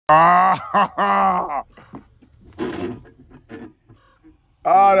Oh,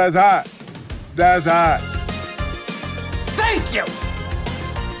 that's hot. That's hot. Thank you.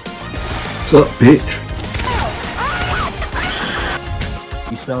 What's up, bitch?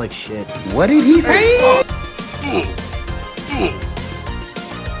 You smell like shit. What did he say?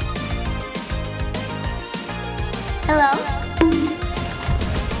 Hello?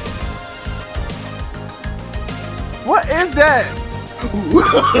 What is that?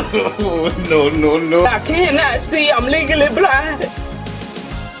 No. I cannot see. I'm legally blind.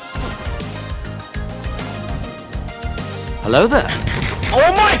 Hello there.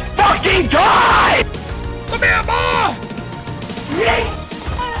 Oh my fucking god! Come here, boy!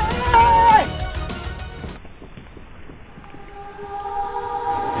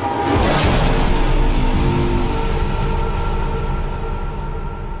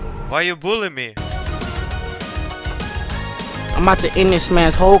 Why you bullying me? I'm about to end this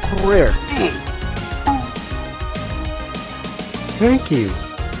man's whole career. Thank you.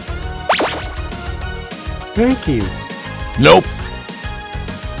 Thank you. Nope.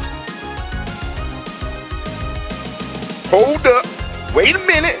 Hold up. Wait a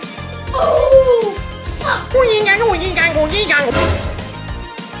minute.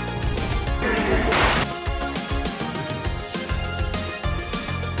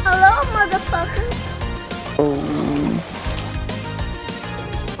 Hello, motherfucker.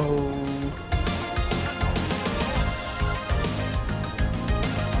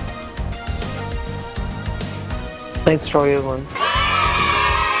 Let's try it one.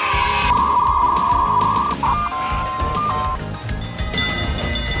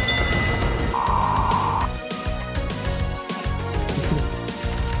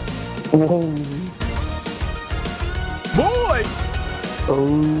 Whoa. Boy!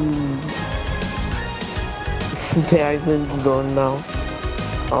 Oh. The Iceland is gone now.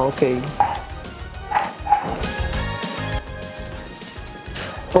 Okay.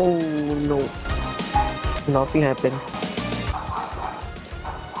 Oh no. Nothing happened.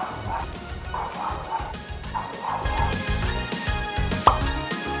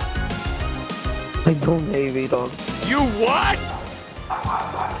 I don't have a dog. You what?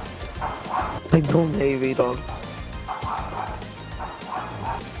 I don't have a dog.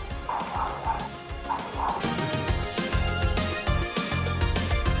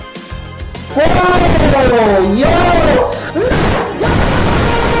 Oh, yo!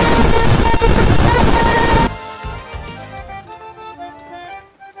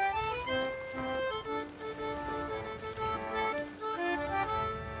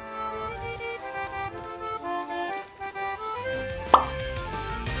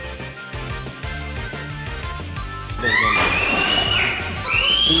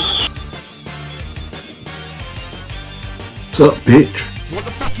 What's up, bitch? You want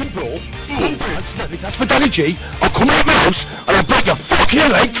the fucking brawl? That's for Danny G. I'll come out of my house and I'll break your fucking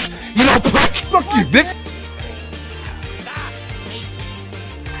legs, you little prick! Fuck you, bitch!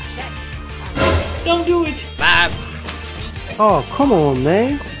 Don't do it! Bab. Oh, come on,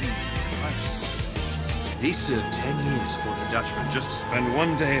 man. He served 10 years for the Dutchman just to spend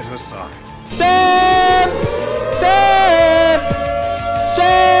one day at her side. Sam! Sam!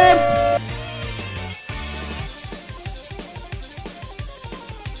 Sam!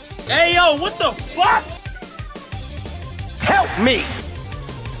 Hey yo, what the fuck? Help me!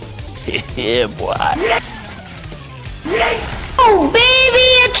 Yeah, boy. Oh, baby,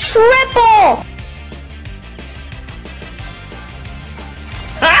 a triple!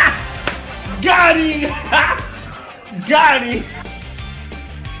 Got him! Got him!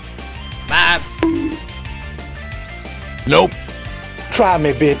 Bab. Nope. Try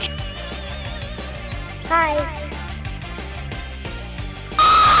me, bitch. Hi.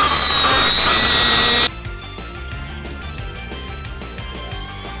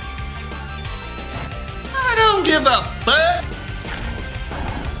 I don't give a fuck!